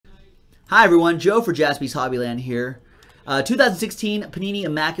Hi everyone, Joe for Jaspys Hobbyland here. 2016 Panini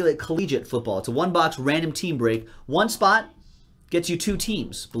Immaculate Collegiate Football. It's a one-box random team break. One spot gets you two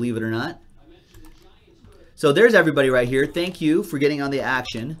teams, believe it or not. So there's everybody right here. Thank you for getting on the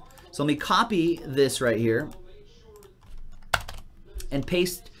action. So let me copy this right here and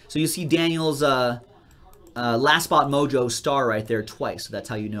paste. So you see Daniel's last spot mojo star right there twice. So that's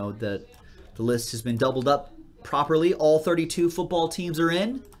how you know that the list has been doubled up properly. All 32 football teams are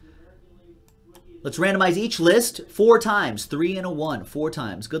in. Let's randomize each list 4 times. 3 and a 1. 4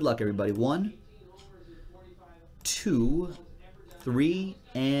 times. Good luck, everybody. 1, 2, 3,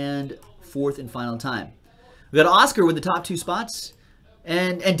 and 4th and final time. We got Oscar with the top 2 spots.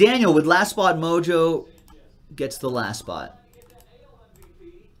 And Daniel with last spot mojo gets the last spot.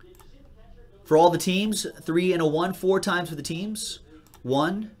 For all the teams, 3 and a 1. 4 times for the teams.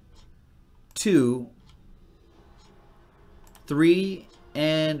 1, 2, 3,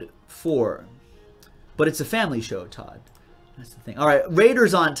 and 4. But it's a family show, Todd. That's the thing. All right,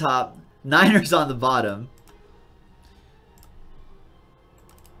 Raiders on top, Niners on the bottom.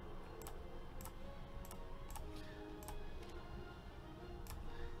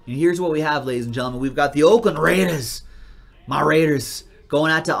 And here's what we have, ladies and gentlemen. We've got the Oakland Raiders. My Raiders.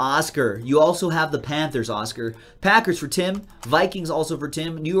 Going out to Oscar. You also have the Panthers, Oscar. Packers for Tim. Vikings also for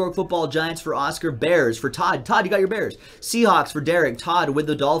Tim. New York Football Giants for Oscar. Bears for Todd. Todd, you got your Bears. Seahawks for Derek. Todd with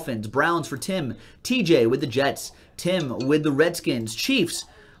the Dolphins. Browns for Tim. TJ with the Jets. Tim with the Redskins. Chiefs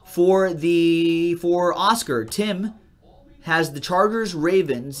for Oscar. Tim has the Chargers,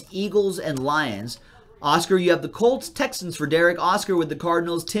 Ravens, Eagles, and Lions. Oscar, you have the Colts, Texans for Derek. Oscar with the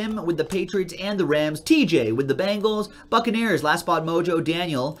Cardinals. Tim with the Patriots and the Rams. TJ with the Bengals. Buccaneers, last spot mojo.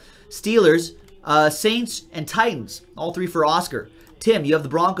 Daniel, Steelers, Saints, and Titans. All 3 for Oscar. Tim, you have the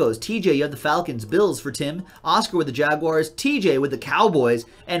Broncos. TJ, you have the Falcons. Bills for Tim. Oscar with the Jaguars. TJ with the Cowboys.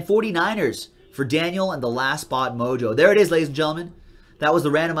 And 49ers for Daniel and the last spot mojo. There it is, ladies and gentlemen. That was the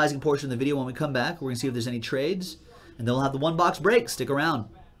randomizing portion of the video. When we come back, we're going to see if there's any trades. And then we'll have the one-box break. Stick around.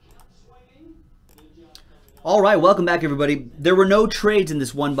 All right, welcome back, everybody. There were no trades in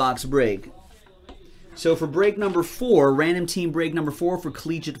this one-box break. So for break number 4, random team break number 4 for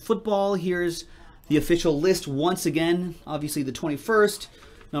Collegiate Football, here's the official list once again. Obviously, the 21st,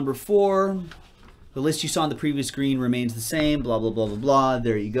 number 4. The list you saw on the previous screen remains the same, blah, blah, blah, blah, blah.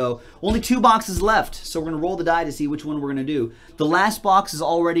 There you go. Only 2 boxes left, so we're going to roll the die to see which one we're going to do. The last box is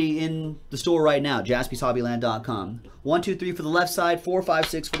already in the store right now, JaspysHobbyland.com. 1, 2, 3 for the left side, 4, 5,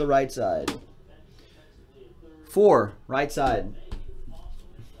 6 for the right side. 4, right side.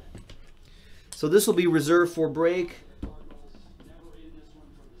 So this will be reserved for break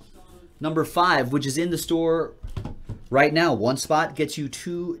number 5, which is in the store right now. 1 spot gets you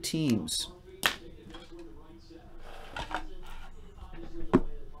 2 teams.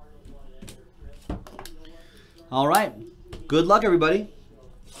 All right. Good luck, everybody.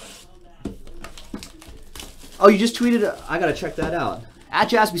 Oh, you just tweeted. I got to check that out. At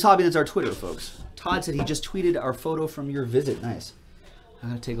Jaspys Hobby, that's our Twitter, folks. Todd said he just tweeted our photo from your visit. Nice. I'm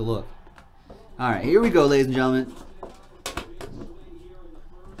going to take a look. All right, here we go, ladies and gentlemen.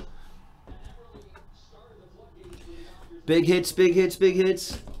 Big hits, big hits, big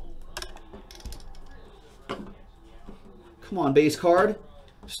hits. Come on, base card.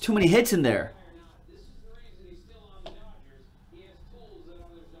 There's too many hits in there.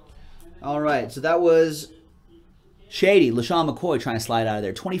 All right, so that was Shady. LaShawn McCoy trying to slide out of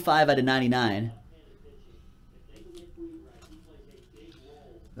there. 25 out of 99.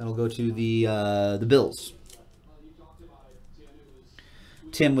 That'll go to the Bills.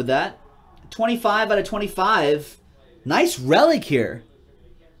 Tim with that. 25 out of 25. Nice relic here.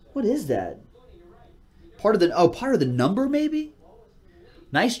 What is that? Part of the number maybe?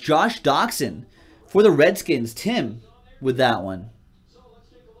 Nice Josh Doxson for the Redskins. Tim with that one.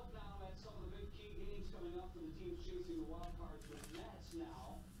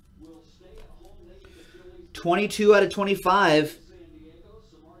 22 out of 25.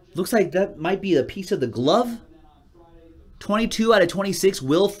 Looks like that might be a piece of the glove. 22 out of 26,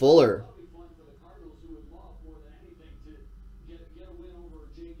 Will Fuller.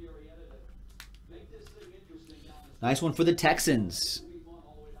 Nice one for the Texans.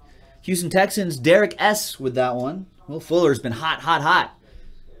 Houston Texans, Derek S. with that one. Will Fuller's been hot, hot, hot.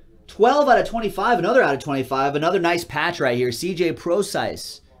 12 out of 25, another out of 25. Another nice patch right here. CJ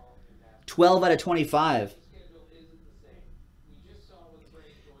Procise. 12 out of 25.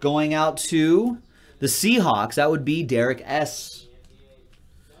 Going out to the Seahawks, that would be Derek S.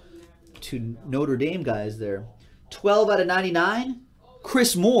 2 Notre Dame guys there. 12 out of 99.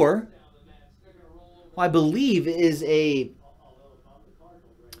 Chris Moore, who I believe is a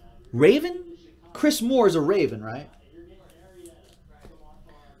Raven? Chris Moore is a Raven, right?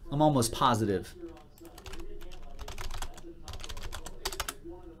 I'm almost positive.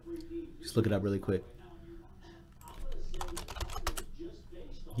 Just look it up really quick.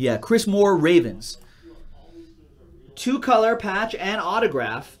 Yeah, Chris Moore, Ravens. 2-color patch and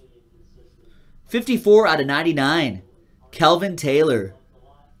autograph. 54 out of 99. Kelvin Taylor.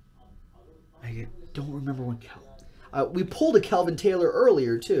 I don't remember when we pulled a Kelvin Taylor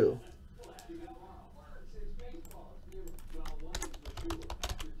earlier, too.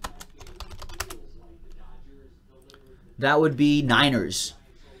 That would be Niners.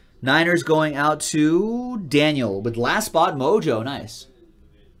 Niners going out to Daniel with last spot mojo. Nice.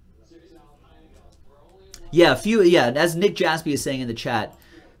 Yeah, as Nick Jaspy is saying in the chat,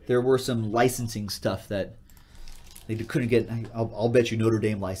 there were some licensing stuff that they couldn't get. I'll bet you Notre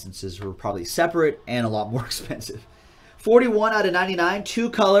Dame licenses were probably separate and a lot more expensive. 41 out of 99,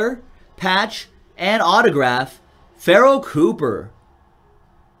 2-color, patch, and autograph. Pharaoh Cooper.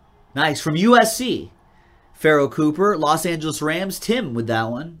 Nice, from USC. Pharaoh Cooper, Los Angeles Rams. Tim with that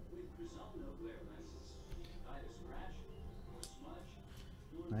one.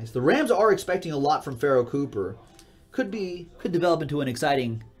 Nice. The Rams are expecting a lot from Pharaoh Cooper. Could develop into an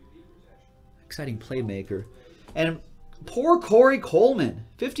exciting playmaker. And poor Corey Coleman,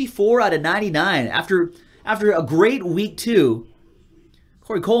 54 out of 99. After a great week 2,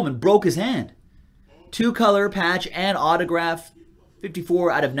 Corey Coleman broke his hand. 2-color patch and autograph.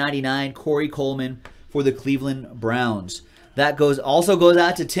 54 out of 99. Corey Coleman for the Cleveland Browns. That also goes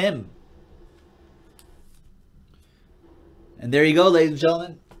out to Tim. And there you go, ladies and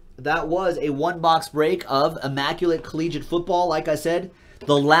gentlemen. That was a 1-box break of Immaculate Collegiate Football. Like I said,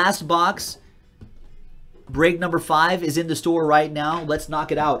 the last box, break number 5, is in the store right now. Let's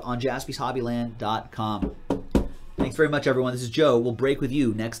knock it out on JaspysHobbyland.com. Thanks very much, everyone. This is Joe. We'll break with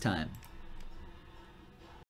you next time.